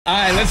All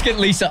right, let's get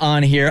Lisa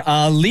on here.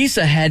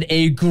 Lisa had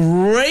a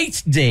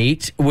great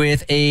date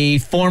with a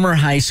former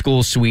high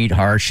school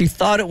sweetheart. She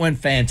thought it went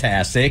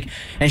fantastic,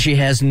 and she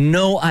has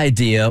no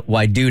idea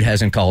why dude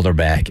hasn't called her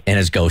back and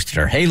has ghosted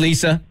her. Hey,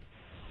 Lisa.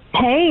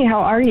 Hey,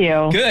 how are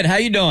you? Good. How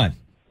you doing?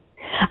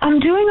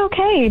 I'm doing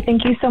okay.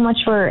 Thank you so much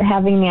for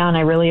having me on. I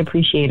really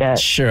appreciate it.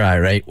 Sure.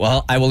 All right.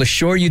 Well, I will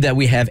assure you that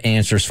we have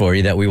answers for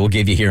you that we will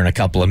give you here in a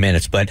couple of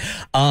minutes. But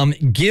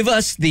give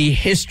us the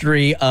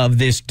history of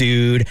this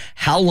dude.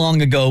 How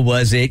long ago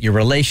was it? Your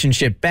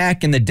relationship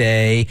back in the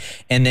day,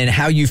 and then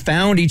how you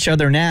found each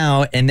other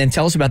now, and then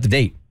tell us about the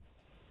date.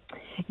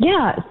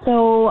 Yeah.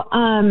 So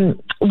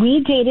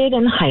we dated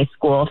in high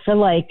school for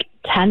like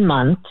 10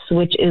 months,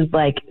 which is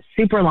like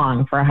super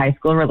long for a high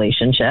school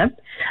relationship.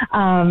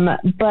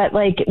 But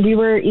like we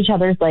were each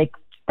other's like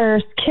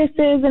first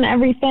kisses and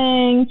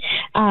everything.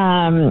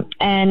 And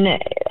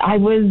I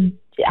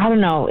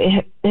don't know,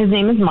 his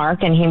name is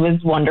Mark, and he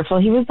was wonderful.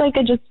 He was like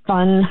a just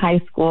fun high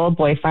school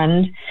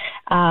boyfriend.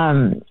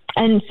 And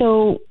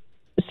so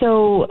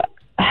we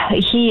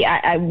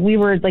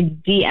were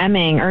like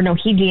DMing, or no,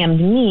 he DM'd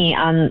me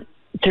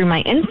through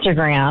my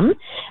Instagram,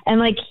 and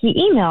like he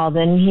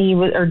emailed and he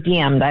was, or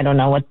DM'd, I don't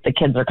know what the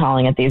kids are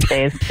calling it these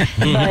days,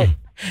 but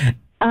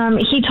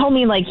he told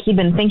me like he'd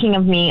been thinking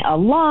of me a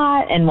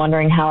lot and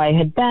wondering how I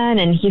had been,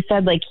 and he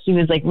said like he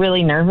was like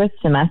really nervous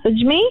to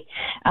message me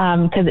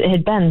because it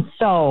had been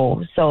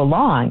so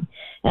long.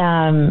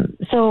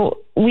 So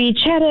we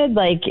chatted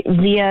like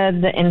via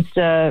the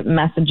Insta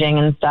messaging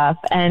and stuff,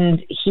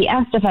 and he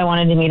asked if I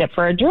wanted to meet up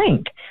for a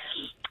drink.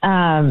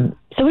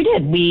 So we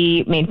did.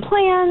 We made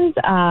plans,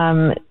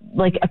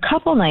 like a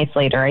couple nights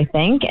later, I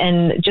think,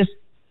 and just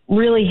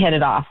really hit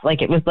it off.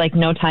 Like it was like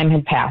no time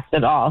had passed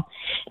at all.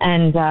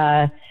 And,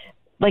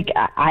 like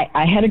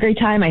I had a great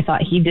time. I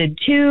thought he did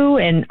too.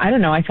 And I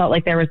don't know, I felt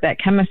like there was that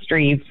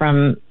chemistry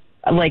from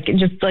like,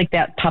 just like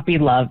that puppy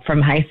love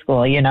from high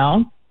school, you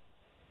know?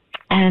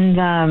 And,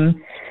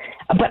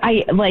 but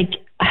I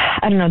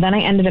don't know, then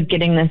I ended up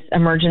getting this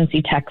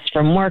emergency text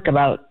from work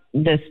about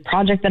this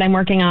project that I'm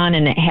working on,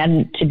 and it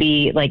had to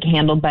be like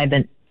handled by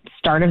the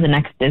start of the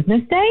next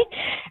business day.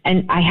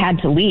 And I had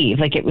to leave.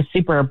 Like it was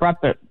super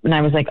abrupt, and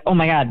I was like, oh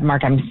my God,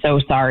 Mark, I'm so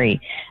sorry.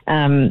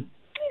 And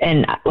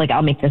like,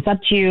 I'll make this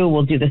up to you.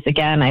 We'll do this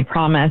again. I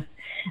promise.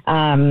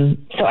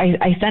 So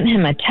I sent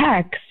him a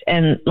text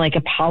and like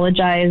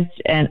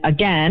apologized and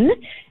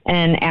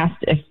and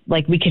asked if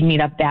like we could meet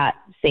up that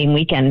same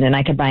weekend and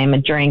I could buy him a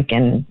drink.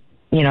 And,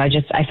 you know,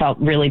 I felt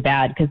really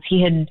bad because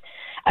he had,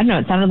 I don't know,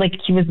 it sounded like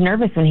he was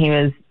nervous when he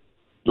was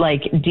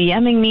like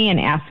DMing me and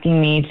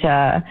asking me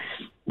to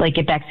like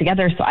get back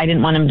together. So I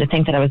didn't want him to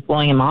think that I was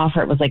blowing him off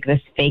or it was like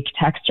this fake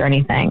text or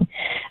anything.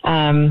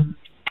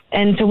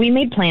 And so we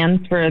made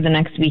plans for the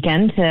next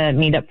weekend to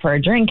meet up for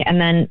a drink. And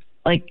then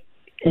like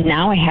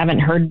now I haven't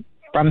heard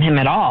from him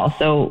at all.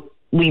 So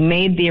we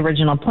made the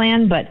original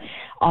plan, but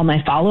all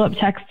my follow-up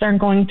texts aren't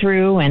going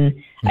through,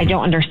 and I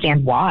don't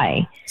understand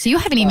why. So you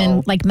haven't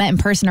even like met in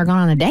person or gone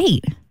on a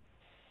date?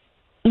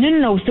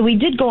 No. So we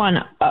did go on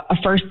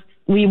a first,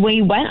 we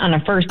went on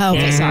a first date.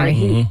 Okay, sorry.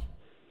 Mm-hmm.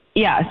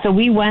 Yeah, so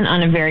we went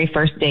on a very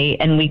first date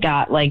and we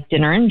got like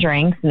dinner and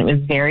drinks, and it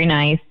was very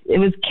nice. It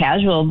was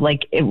casual,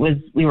 like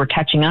we were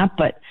catching up,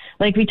 but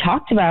like we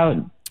talked about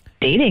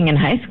dating in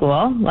high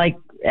school. Like,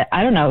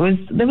 I don't know,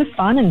 it was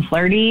fun and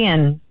flirty.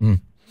 And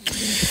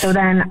so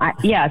then,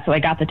 so I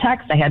got the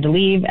text, I had to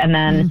leave. And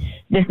then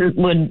this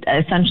would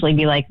essentially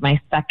be like my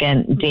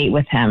second date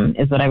with him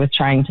is what I was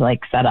trying to like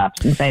set up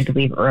since I had to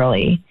leave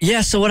early.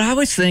 Yeah, so what I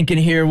was thinking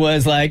here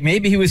was like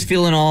maybe he was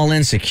feeling all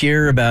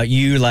insecure about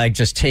you like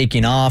just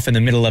taking off in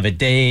the middle of a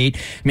date.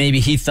 Maybe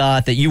he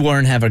thought that you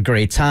weren't having a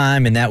great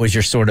time and that was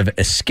your sort of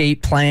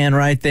escape plan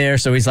right there.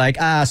 So he's like,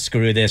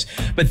 screw this.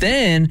 But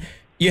then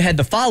you had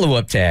the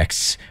follow-up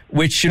texts,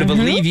 which should have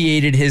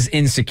alleviated his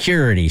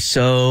insecurity.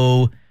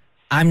 So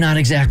I'm not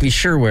exactly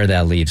sure where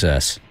that leaves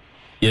us.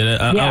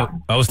 Yeah,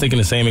 I was thinking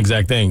the same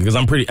exact thing, because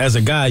as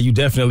a guy, you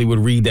definitely would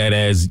read that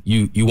as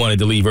you wanted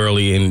to leave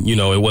early and, you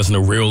know, it wasn't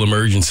a real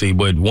emergency.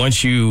 But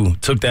once you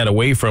took that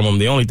away from him,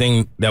 the only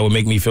thing that would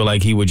make me feel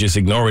like he would just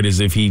ignore it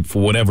is if he,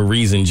 for whatever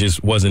reason,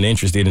 just wasn't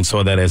interested and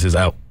saw that as his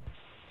out.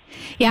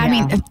 Yeah, I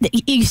mean,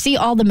 you see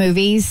all the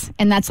movies,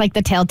 and that's like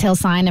the telltale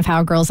sign of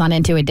how a girl's not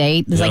into a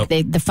date. It's like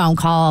the phone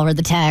call or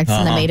the text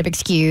and the made-up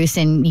excuse,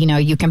 and, you know,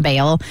 you can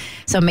bail.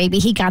 So maybe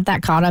he got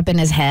that caught up in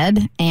his head,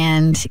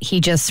 and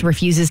he just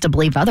refuses to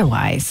believe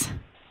otherwise.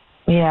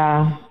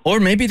 Yeah. Or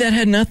maybe that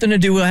had nothing to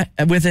do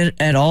with it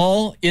at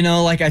all. You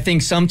know, like I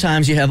think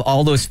sometimes you have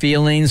all those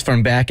feelings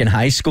from back in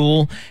high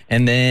school,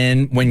 and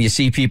then when you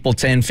see people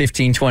 10,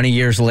 15, 20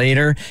 years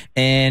later,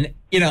 and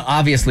you know,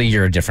 obviously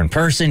you're a different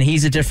person.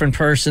 He's a different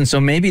person. So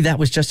maybe that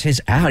was just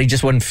his out. He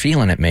just wasn't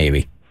feeling it,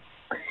 maybe.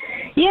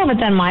 Yeah, but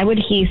then why would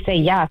he say,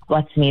 yes,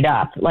 let's meet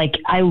up? Like,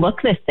 I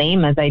look the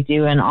same as I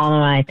do in all of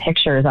my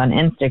pictures on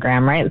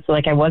Instagram, right? So,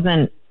 like, I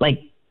wasn't,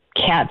 like,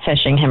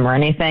 catfishing him or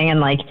anything. And,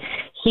 like,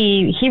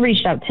 he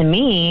reached out to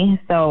me.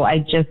 So I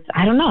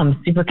don't know.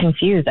 I'm super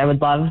confused. I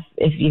would love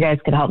if you guys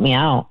could help me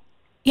out.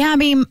 Yeah, I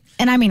mean,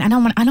 I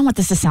don't want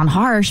this to sound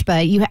harsh,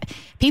 but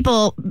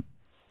people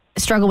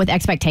struggle with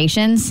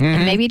expectations,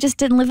 and maybe it just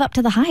didn't live up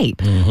to the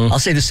hype. I'll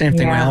say the same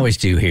thing we always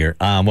do here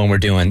when we're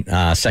doing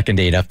second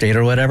date update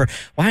or whatever.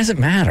 Why does it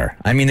matter?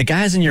 I mean, the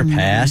guys in your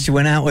past, you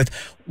went out with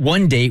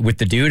one date with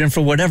the dude, and for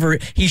whatever,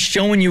 he's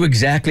showing you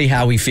exactly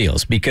how he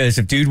feels. Because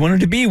if dude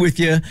wanted to be with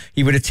you,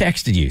 he would have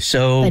texted you.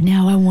 So, but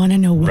now I want to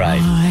know why.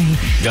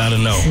 Right. Gotta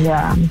know.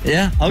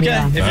 Yeah. Okay.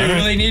 Yeah. If you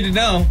really need to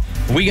know,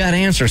 we got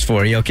answers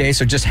for you. Okay.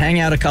 So just hang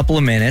out a couple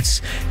of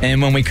minutes,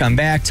 and when we come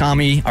back,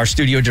 Tommy, our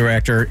studio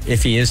director,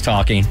 if he is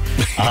talking,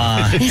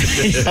 although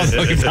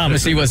he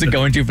promised he wasn't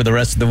going to for the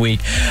rest of the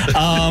week,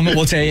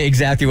 we'll tell you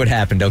exactly what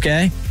happened.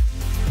 Okay.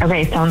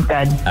 Okay. Sounds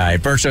good. All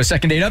right. Bert Show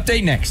second date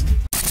update next.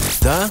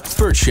 The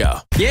Bert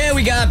Show. Yeah,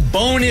 we got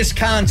bonus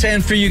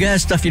content for you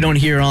guys, stuff you don't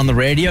hear on the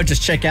radio.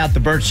 Just check out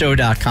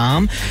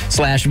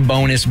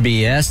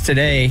thebertshow.com/bonusbs.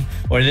 Today,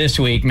 or this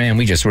week, man,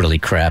 we just really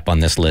crap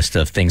on this list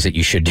of things that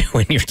you should do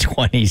in your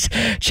 20s.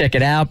 Check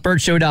it out,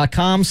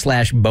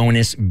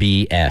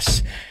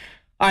 bertshow.com/bonusbs.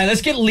 All right,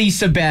 let's get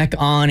Lisa back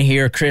on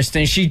here,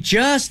 Kristen. She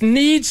just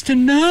needs to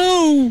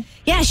know.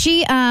 Yeah,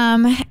 she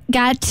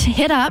got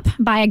hit up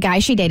by a guy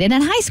she dated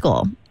in high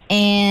school.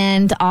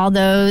 And all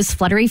those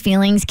fluttery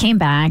feelings came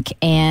back,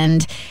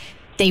 and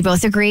they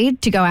both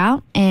agreed to go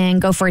out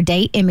and go for a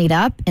date and meet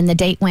up. And the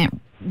date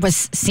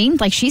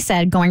seemed like she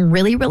said going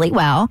really, really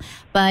well,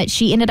 but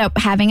she ended up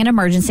having an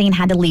emergency and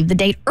had to leave the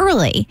date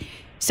early.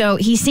 So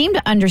he seemed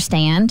to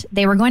understand.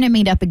 They were going to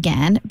meet up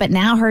again, but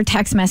now her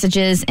text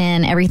messages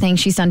and everything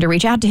she's done to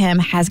reach out to him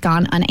has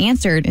gone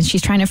unanswered. And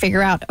she's trying to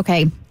figure out,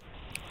 okay,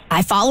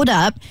 I followed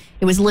up.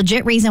 It was a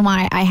legit reason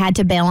why I had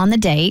to bail on the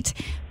date,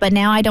 but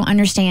now I don't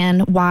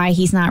understand why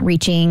he's not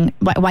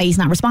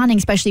responding,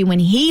 especially when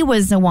he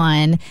was the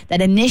one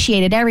that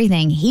initiated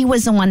everything. He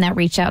was the one that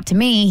reached out to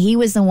me. He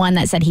was the one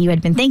that said he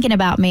had been thinking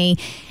about me,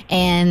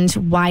 and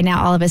why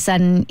now all of a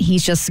sudden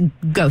he's just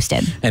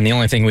ghosted. And the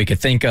only thing we could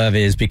think of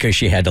is because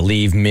she had to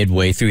leave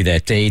midway through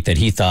that date, that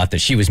he thought that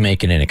she was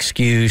making an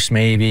excuse,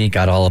 maybe,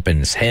 got all up in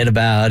his head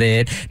about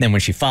it. And then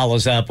when she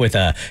follows up with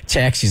a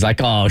text, he's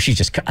like, oh, she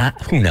just,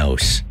 who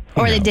knows?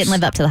 Or they didn't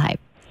live up to the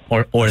hype.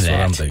 Or That's that. what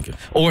I'm thinking.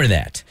 Or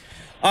that.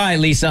 All right,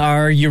 Lisa,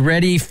 are you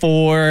ready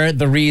for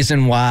the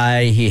reason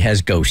why he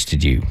has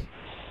ghosted you?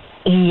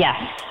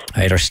 Yes. All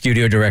right, our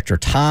studio director,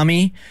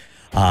 Tommy,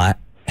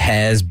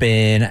 has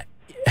been...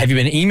 Have you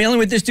been emailing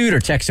with this dude or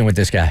texting with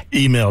this guy?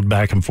 Emailed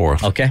back and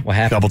forth. Okay, what A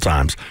happened? couple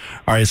times.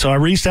 All right, so I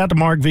reached out to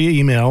Mark via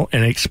email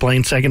and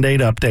explained second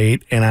date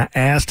update, and I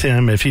asked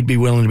him if he'd be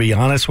willing to be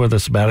honest with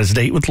us about his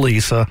date with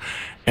Lisa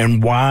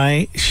and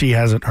why she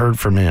hasn't heard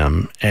from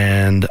him.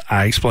 And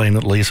I explained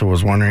that Lisa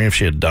was wondering if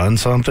she had done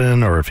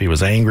something or if he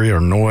was angry or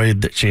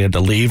annoyed that she had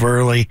to leave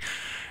early.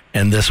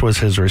 And this was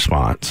his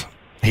response.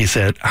 He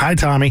said, "Hi,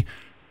 Tommy.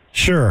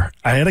 Sure,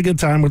 I had a good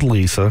time with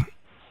Lisa.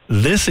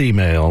 This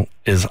email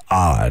is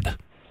odd.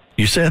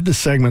 You said this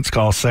segment's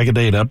called Second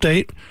Date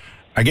Update.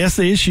 I guess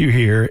the issue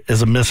here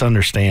is a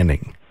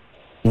misunderstanding.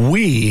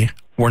 We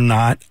were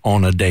not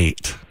on a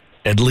date,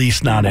 at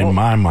least not in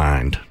my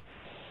mind."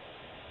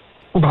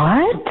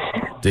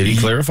 What? Did he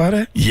clarify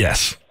that?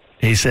 Yes.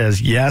 He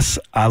says, yes,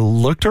 I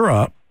looked her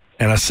up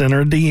and I sent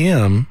her a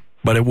DM,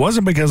 but it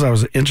wasn't because I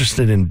was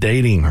interested in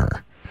dating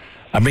her.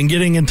 I've been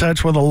getting in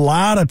touch with a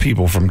lot of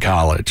people from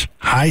college,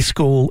 high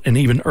school, and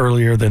even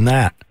earlier than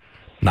that.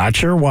 Not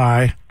sure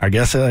why. I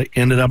guess I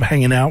ended up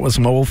hanging out with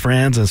some old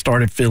friends and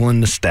started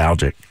feeling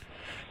nostalgic.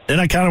 Then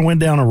I kind of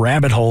went down a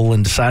rabbit hole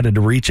and decided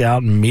to reach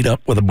out and meet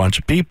up with a bunch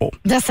of people.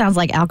 That sounds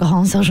like alcohol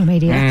and social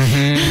media.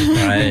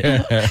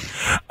 Right.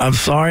 I'm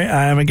sorry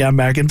I haven't gotten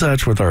back in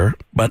touch with her,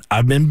 but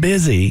I've been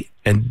busy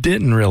and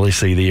didn't really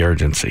see the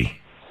urgency.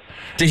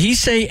 Did he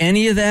say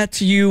any of that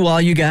to you while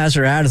you guys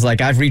are out? It's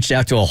like, I've reached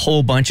out to a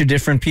whole bunch of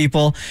different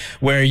people,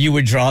 where you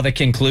would draw the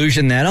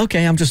conclusion that,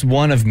 okay, I'm just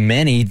one of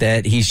many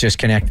that he's just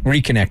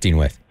reconnecting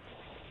with.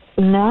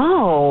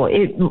 No,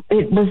 it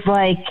was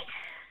like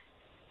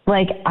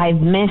I've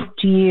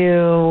missed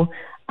you.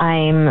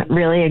 I'm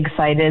really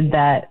excited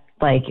that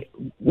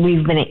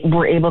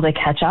we're able to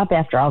catch up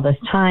after all this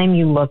time.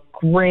 You look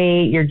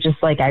great. You're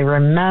just like I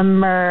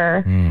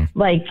remember.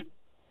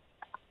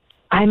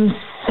 I'm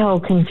so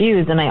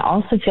confused, and I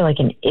also feel like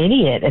an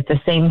idiot at the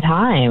same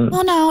time.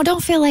 Well, no,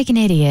 don't feel like an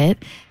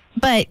idiot.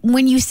 But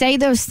when you say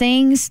those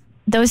things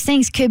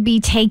could be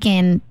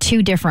taken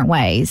two different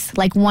ways.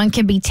 Like, one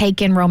could be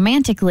taken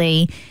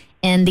romantically,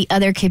 and the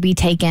other could be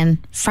taken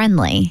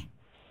friendly.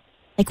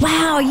 Like,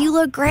 wow, you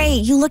look great.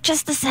 You look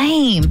just the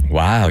same.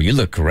 Wow, you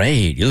look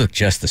great. You look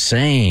just the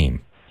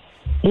same.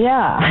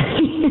 Yeah.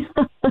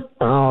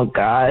 Oh,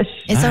 gosh.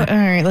 All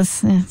right,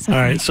 All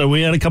right, so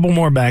we had a couple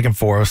more back and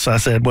forth. I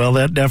said, well,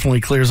 that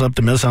definitely clears up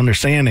the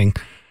misunderstanding.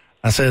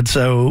 I said,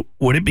 so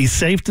would it be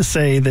safe to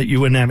say that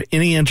you wouldn't have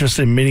any interest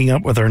in meeting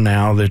up with her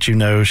now that you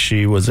know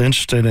she was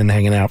interested in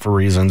hanging out for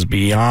reasons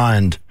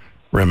beyond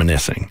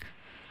reminiscing?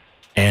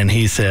 And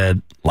he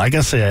said, like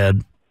I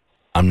said,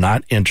 I'm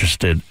not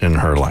interested in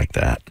her like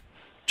that.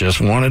 Just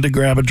wanted to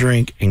grab a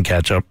drink and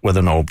catch up with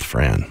an old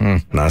friend.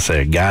 And I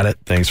said, got it.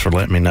 Thanks for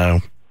letting me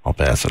know. I'll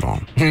pass it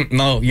on.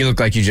 Mo, you look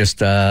like you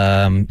just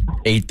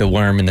ate the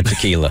worm in the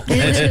tequila.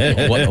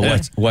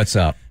 What's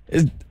up?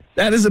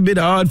 That is a bit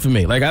odd for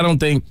me. Like,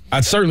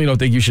 I certainly don't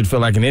think you should feel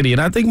like an idiot.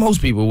 I think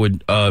most people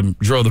would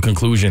draw the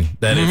conclusion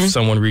that if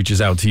someone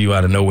reaches out to you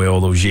out of nowhere all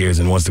those years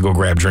and wants to go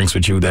grab drinks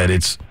with you, that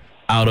it's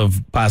out of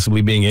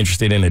possibly being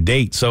interested in a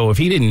date. So if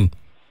he didn't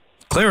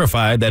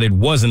clarify that it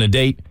wasn't a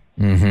date,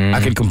 I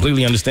can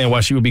completely understand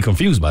why she would be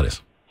confused by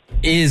this.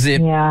 Is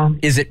it? Yeah.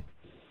 Is it?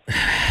 I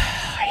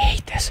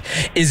hate this.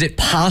 Is it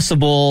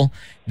possible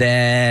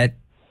that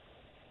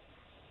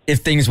if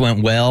things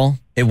went well,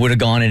 it would have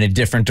gone in a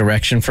different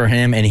direction for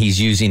him, and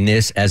he's using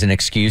this as an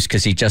excuse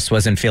because he just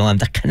wasn't feeling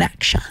the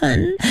connection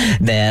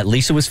that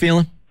Lisa was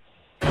feeling?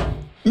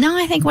 No,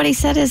 I think what he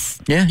said is.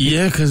 Yeah.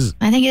 Yeah, because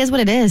I think it is what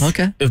it is.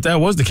 Okay. if that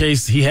was the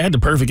case, he had the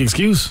perfect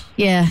excuse.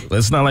 Yeah.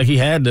 It's not like he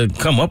had to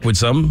come up with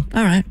something.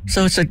 All right.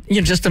 So it's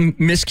just a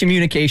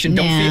miscommunication.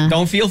 Yeah.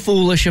 Don't feel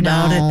foolish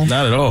about No. it.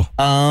 Not at all.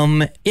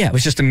 Yeah, it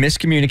was just a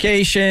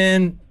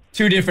miscommunication.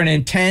 Two different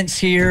intents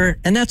here,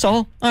 and that's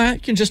all. All right, you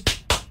can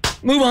just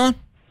move on.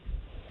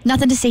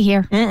 Nothing to see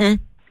here.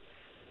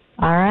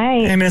 All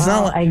right. I mean, it's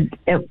not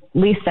at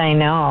least I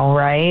know,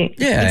 right?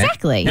 Yeah,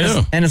 Exactly.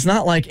 Yeah. And it's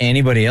not like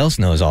anybody else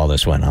knows all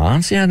this went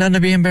on. So yeah, nothing to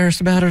be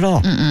embarrassed about at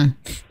all.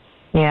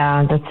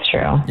 Yeah, that's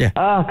true. Yeah.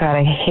 Oh God,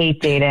 I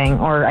hate dating,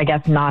 or I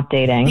guess not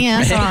dating.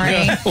 Yeah,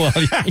 sorry. Well,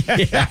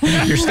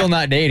 yeah, you're still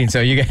not dating,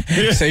 so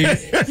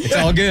it's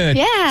all good.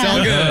 Yeah. It's all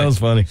That good. was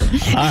funny.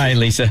 All right,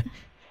 Lisa.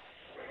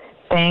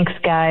 Thanks,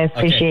 guys.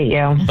 Appreciate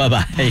you.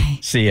 Bye-bye.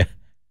 See ya.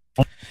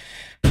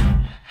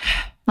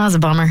 That was a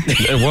bummer.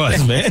 It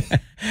was, man.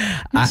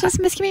 It's just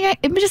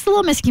it was just a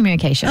little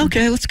miscommunication.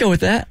 Okay, let's go with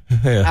that.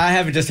 Yeah. I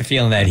have just a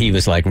feeling that he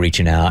was like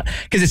reaching out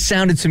because it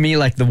sounded to me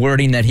like the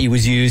wording that he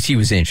was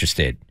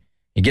interested.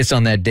 He gets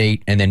on that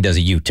date and then does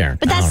a U-turn.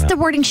 But that's the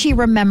wording she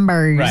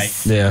remembers.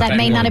 Right. Yeah. That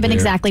may not have been There.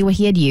 exactly what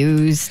he had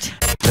used.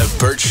 The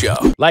Bert Show.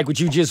 Like what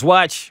you just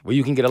watched? Well,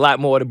 you can get a lot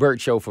more of The Bert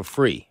Show for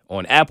free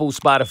on Apple,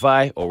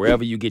 Spotify, or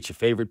wherever you get your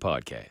favorite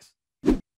podcasts.